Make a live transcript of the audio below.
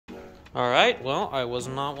Alright, well, I was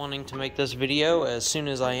not wanting to make this video as soon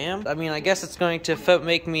as I am. I mean, I guess it's going to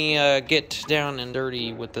make me get down and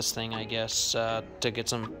dirty with this thing, I guess, to get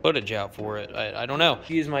some footage out for it. I don't know.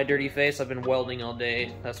 Excuse my dirty face, I've been welding all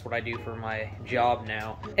day. That's what I do for my job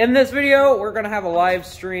now. In this video, we're gonna have a live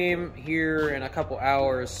stream here in a couple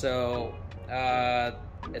hours, so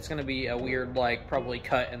it's gonna be a weird, like, probably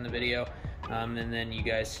cut in the video. And then you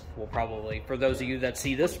guys will probably, for those of you that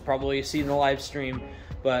see this, probably see the live stream,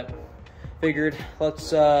 but figured let's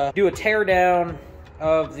do a teardown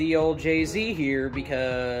of the old JZ here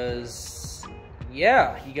because,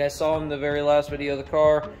 yeah, you guys saw in the very last video of the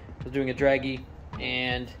car, I was doing a draggy,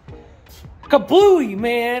 and kablooey,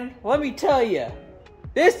 man! Let me tell you,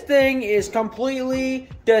 this thing is completely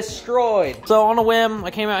destroyed. So on a whim, I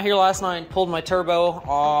came out here last night and pulled my turbo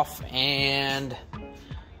off, and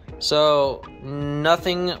so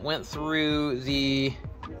nothing went through the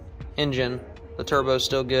engine. The turbo's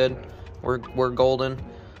still good. We're golden.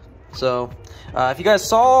 So if you guys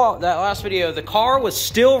saw that last video, the car was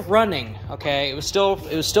still running. Okay, it was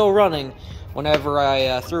still running whenever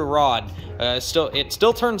I threw a rod. It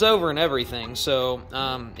still turns over and everything. So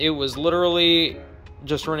it was literally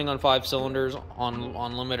just running on 5 cylinders on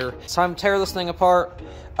limiter. It's time to tear this thing apart.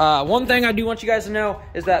 One thing I do want you guys to know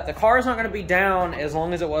is that the car is not going to be down as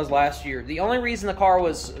long as it was last year. The only reason the car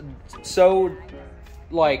was so,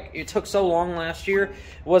 like, it took so long last year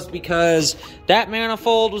was because that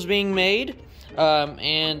manifold was being made,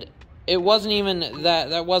 and it wasn't even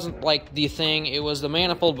that wasn't like the thing. It was the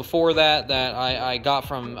manifold before that I got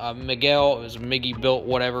from Miguel. It was Miggy built,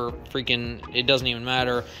 whatever, freaking, it doesn't even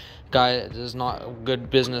matter. Guy is not a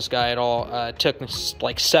good business guy at all. It took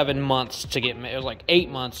like 7 months to get, it was like 8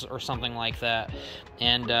 months or something like that,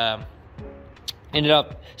 and ended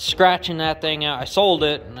up scratching that thing out. I sold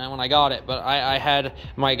it when I got it, but I had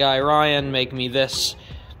my guy Ryan make me this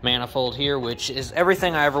manifold here, which is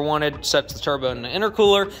everything I ever wanted. Sets the turbo in the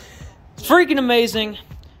intercooler. It's freaking amazing.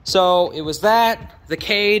 So it was that, the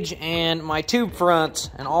cage, and my tube front,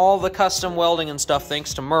 and all the custom welding and stuff,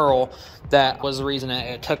 thanks to Merle. That was the reason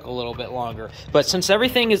it took a little bit longer. But since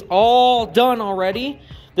everything is all done already,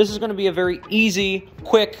 this is going to be a very easy,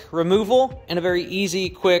 quick removal, and a very easy,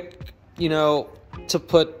 quick, you know, to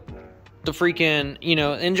put the freaking, you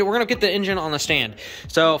know, engine. We're going to get the engine on the stand.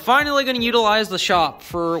 So finally going to utilize the shop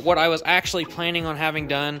for what I was actually planning on having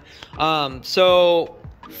done. So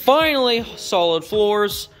finally solid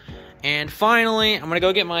floors, and finally I'm going to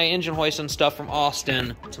go get my engine hoist and stuff from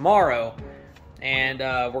Austin tomorrow, and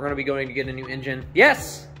we're going to be going to get a new engine.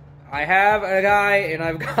 Yes, I have a guy and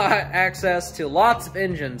I've got access to lots of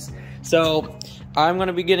engines. So I'm going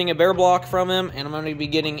to be getting a bare block from him, and I'm going to be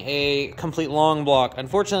getting a complete long block.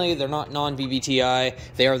 Unfortunately, they're not non-vvti.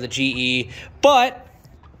 They are the GE. But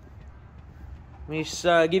let me just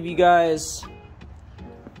give you guys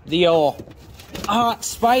the old hot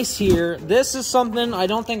spice here. This is something I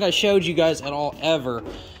don't think I showed you guys at all ever.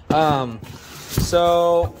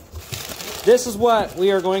 So this is what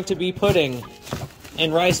we are going to be putting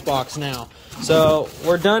in Ricebox now. So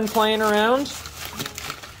we're done playing around.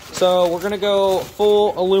 So we're going to go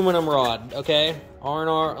full aluminum rod, okay?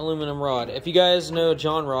 R&R aluminum rod. If you guys know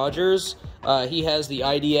John Rogers, he has the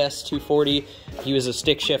IDS 240. He was a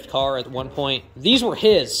stick shift car at one point. These were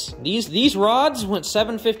his. These rods went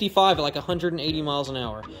 755 at like 180 miles an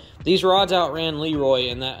hour. These rods outran Leroy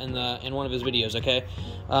in one of his videos, okay?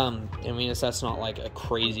 I mean, that's not like a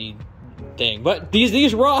crazy thing, but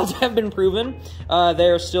these rods have been proven. They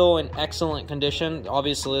are still in excellent condition.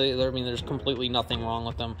 Obviously, I mean, there's completely nothing wrong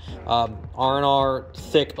with them. R&R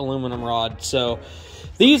thick aluminum rod. So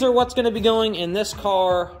these are what's going to be going in this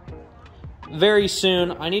car very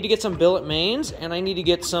soon. I need to get some billet mains, and I need to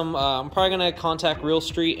get some. I'm probably going to contact Real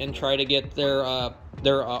Street and try to get their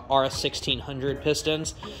RS1600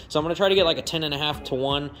 pistons. So I'm going to try to get like a 10.5 to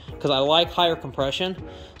 1 because I like higher compression.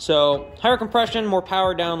 So higher compression, more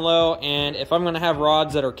power down low, and if I'm going to have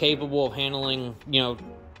rods that are capable of handling, you know,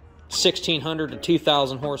 1,600 to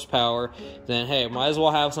 2,000 horsepower, then hey, might as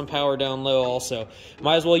well have some power down low also.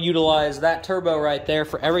 Might as well utilize that turbo right there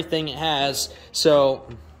for everything it has. So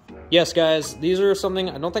yes, guys, these are something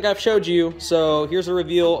I don't think I've showed you. So here's a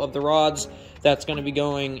reveal of the rods that's going to be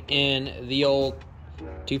going in the old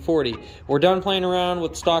 240. We're done playing around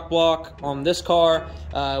with stock block on this car.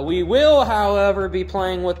 We will, however, be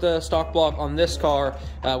playing with the stock block on this car.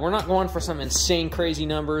 We're not going for some insane, crazy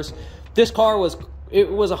numbers. This car was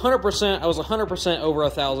 100%. I was 100% over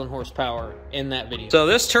 1,000 horsepower in that video. So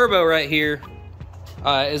this turbo right here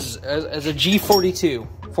is a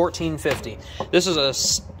G42. 1450. This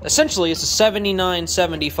is essentially it's a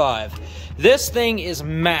 7975. This thing is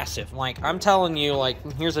massive. Like, I'm telling you, like,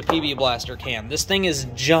 here's a PB Blaster cam. This thing is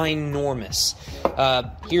ginormous.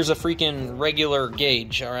 Here's a freaking regular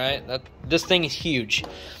gauge, all right? This thing is huge.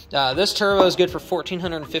 This turbo is good for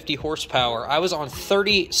 1,450 horsepower. I was on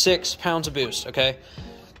 36 pounds of boost, okay?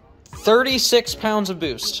 36 pounds of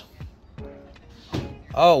boost.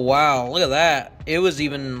 Oh, wow, look at that. It was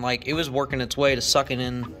even, like, it was working its way to sucking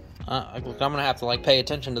in. I'm going to have to, like, pay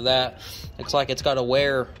attention to that. Looks like it's got a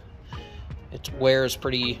wear. It wears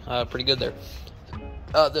pretty good there.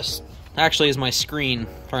 This actually is my screen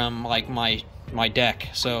from, like, my deck.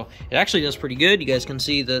 So it actually does pretty good. You guys can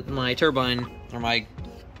see that my turbine, or my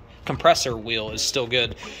compressor wheel is still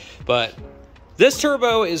good. But this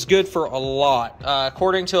turbo is good for a lot.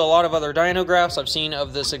 According to a lot of other dyno graphs I've seen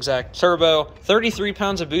of this exact turbo, 33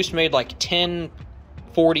 pounds of boost made like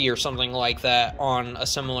 1040 or something like that on a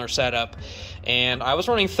similar setup. And I was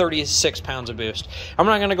running 36 pounds of boost. I'm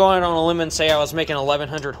not going to go out on a limb and say I was making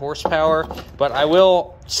 1,100 horsepower, but I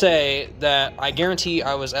will say that I guarantee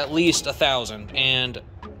I was at least 1,000. And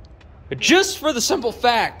just for the simple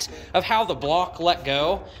fact of how the block let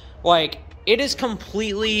go, like, it is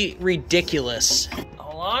completely ridiculous.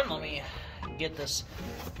 Hold on, let me get this.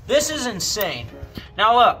 This is insane.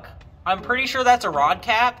 Now look, I'm pretty sure that's a rod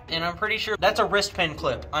cap, and I'm pretty sure that's a wrist pin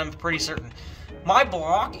clip. I'm pretty certain. My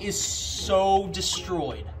block is so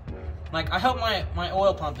destroyed. Like, I hope my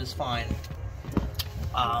oil pump is fine.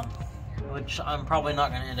 Which I'm probably not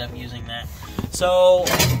going to end up using that. So,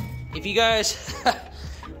 if you guys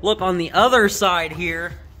look on the other side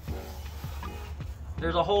here,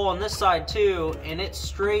 there's a hole on this side too, and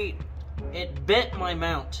it bent my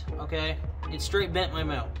mount, okay? It straight bent my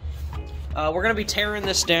mount. We're going to be tearing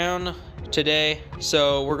this down today,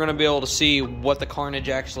 so we're going to be able to see what the Carnage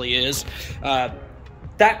actually is.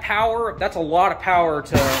 That power, that's a lot of power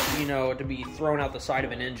to, you know, to be thrown out the side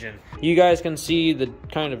of an engine. You guys can see the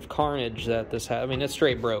kind of carnage that this has. I mean, it's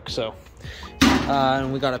straight broke, so.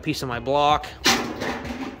 And we got a piece of my block.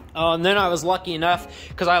 And then I was lucky enough,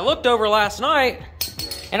 because I looked over last night,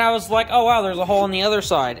 and I was like, oh wow, there's a hole on the other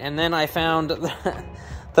side. And then I found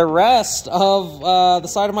the rest of the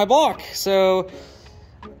side of my block. So,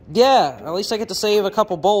 yeah, at least I get to save a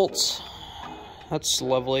couple bolts. That's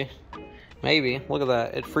lovely. Maybe. Look at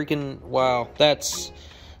that. It freaking, wow. That's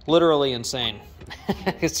literally insane.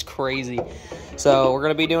 It's crazy. So, we're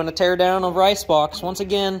going to be doing a teardown of Ricebox once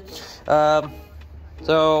again.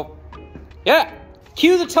 So, yeah.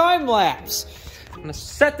 Cue the time lapse. I'm going to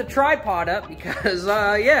set the tripod up because,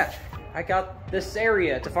 yeah, I got this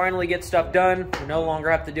area to finally get stuff done. We no longer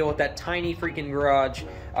have to deal with that tiny freaking garage.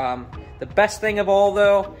 The best thing of all,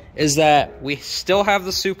 though, is that we still have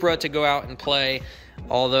the Supra to go out and play,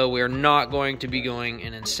 although we're not going to be going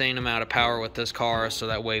an insane amount of power with this car, so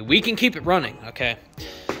that way we can keep it running, okay?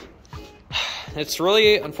 It's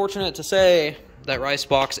really unfortunate to say that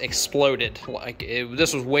Ricebox exploded. Like,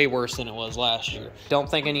 this was way worse than it was last year. Don't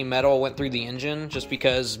think any metal went through the engine, just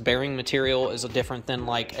because bearing material is different than,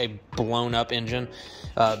 like, a blown up engine.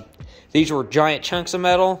 These were giant chunks of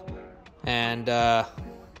metal, and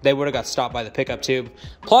they would have got stopped by the pickup tube.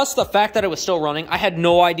 Plus, the fact that it was still running, I had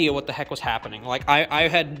no idea what the heck was happening. Like, I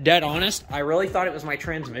had, dead honest, I really thought it was my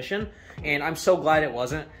transmission, and I'm so glad it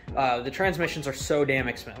wasn't. The transmissions are so damn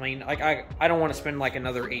expensive. I mean, like, I don't want to spend like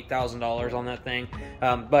another $8,000 on that thing.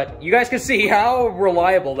 But you guys can see how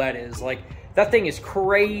reliable that is. Like, that thing is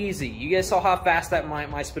crazy. You guys saw how fast that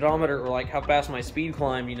my speedometer, or like how fast my speed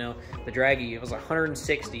climbed, you know, the draggy. It was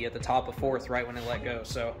 160 at the top of 4th right when it let go.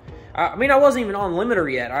 So, I mean, I wasn't even on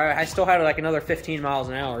limiter yet. I still had like another 15 miles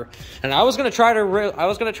an hour, and I was gonna try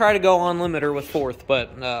to go on limiter with 4th,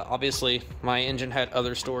 but obviously my engine had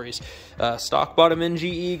other stories. Stock bottom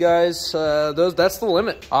NGE, guys. That's the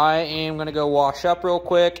limit. I am gonna go wash up real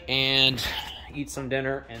quick and eat some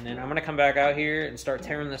dinner, and then I'm gonna come back out here and start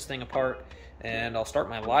tearing this thing apart. And I'll start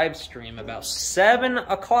my live stream about 7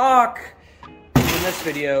 o'clock in this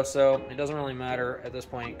video, so it doesn't really matter at this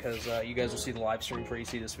point because you guys will see the live stream before you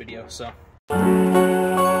see this video. So.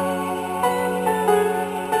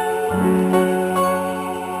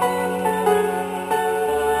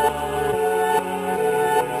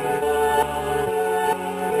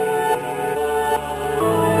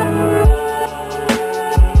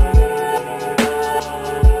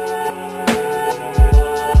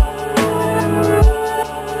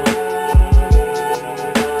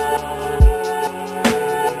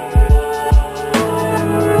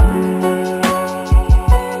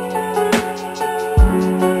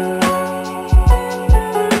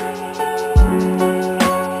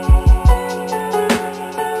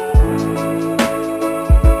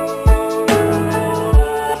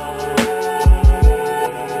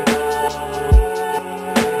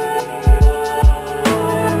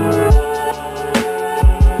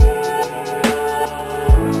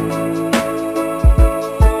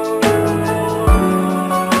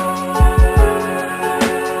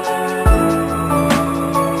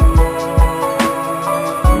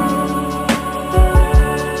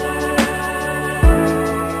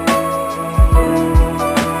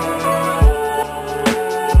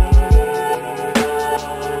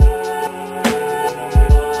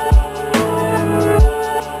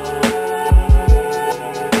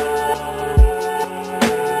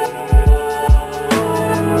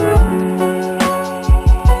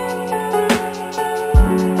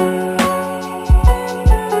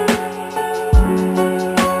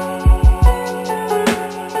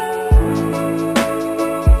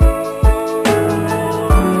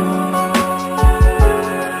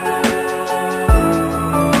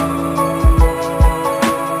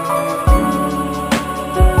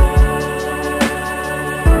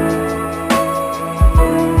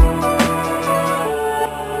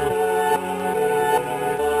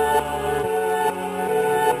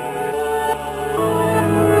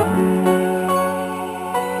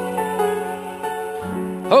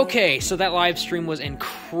 Okay, so that live stream was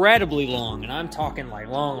incredibly long, and I'm talking like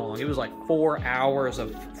long. It was like 4 hours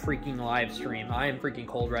of freaking live stream. I am freaking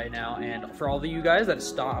cold right now, and for all of you guys that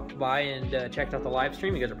stopped by and checked out the live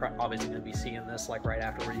stream, you guys are obviously going to be seeing this like right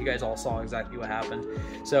afterward. You guys all saw exactly what happened.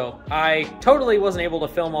 So I totally wasn't able to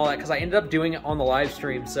film all that because I ended up doing it on the live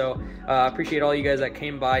stream. So appreciate all you guys that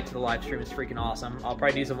came by to the live stream. It's freaking awesome. I'll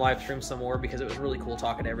probably do some live streams some more because it was really cool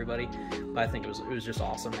talking to everybody. I think it was just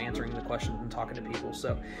awesome answering the questions and talking to people.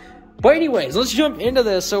 So, but anyways, let's jump into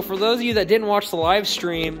this. So for those of you that didn't watch the live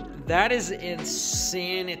stream, that is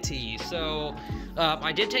insanity. So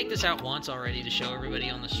I did take this out once already to show everybody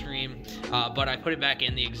on the stream, but I put it back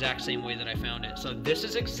in the exact same way that I found it. So this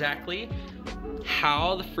is exactly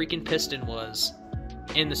how the freaking piston was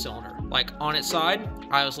in the cylinder. Like on its side,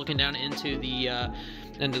 I was looking down into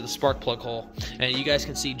the spark plug hole, and you guys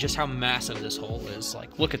can see just how massive this hole is.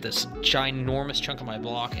 Like, look at this ginormous chunk of my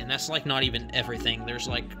block, and that's like not even everything. There's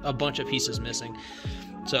like a bunch of pieces missing.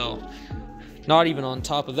 So not even on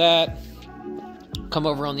top of that. Come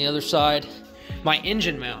over on the other side, my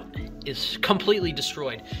engine mount is completely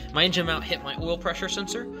destroyed. My engine mount hit my oil pressure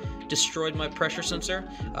sensor, destroyed my pressure sensor.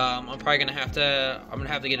 I'm probably gonna have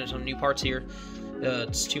to get some new parts here.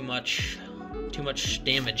 It's too much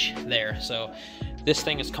damage there. So this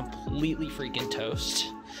thing is completely freaking toast.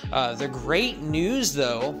 The great news,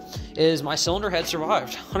 though, is my cylinder head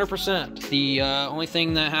survived 100%. The only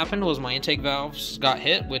thing that happened was my intake valves got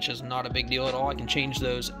hit, which is not a big deal at all. I can change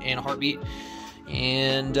those in a heartbeat,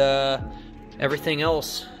 and everything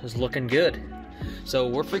else is looking good. So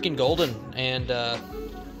we're freaking golden, and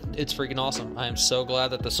it's freaking awesome. I am so glad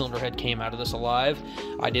that the cylinder head came out of this alive.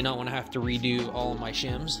 I did not want to have to redo all of my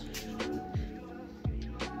shims.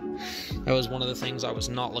 That was one of the things I was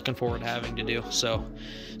not looking forward to having to do. So,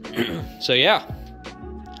 so yeah,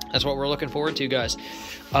 that's what we're looking forward to, guys.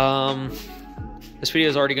 This video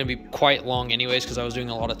is already going to be quite long anyways because I was doing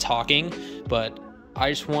a lot of talking, but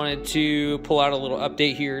I just wanted to pull out a little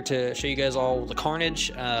update here to show you guys all the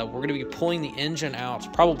Carnage. We're going to be pulling the engine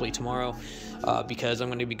out probably tomorrow because I'm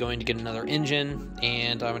going to be going to get another engine,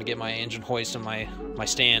 and I'm going to get my engine hoist and my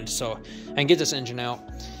stand so I can get this engine out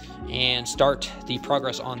and start the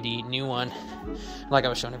progress on the new one. Like I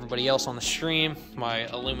was showing everybody else on the stream, my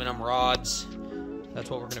aluminum rods,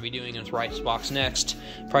 that's what we're going to be doing in Ricebox next.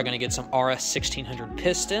 Probably going to get some RS 1600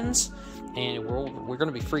 pistons, and we're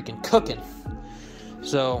going to be freaking cooking.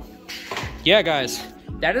 So yeah, guys,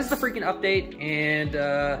 that is the freaking update, and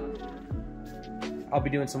I'll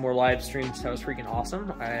be doing some more live streams. That was freaking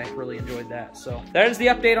awesome. I really enjoyed that. So that is the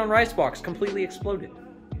update on Ricebox, completely exploded.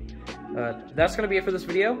 That's going to be it for this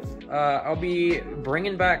video. I'll be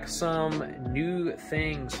bringing back some new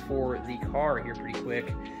things for the car here pretty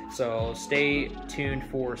quick, so stay tuned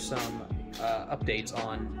for some updates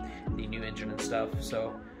on the new engine and stuff.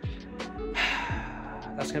 So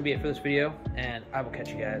that's going to be it for this video, and I will catch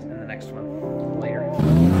you guys in the next one.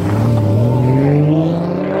 Later.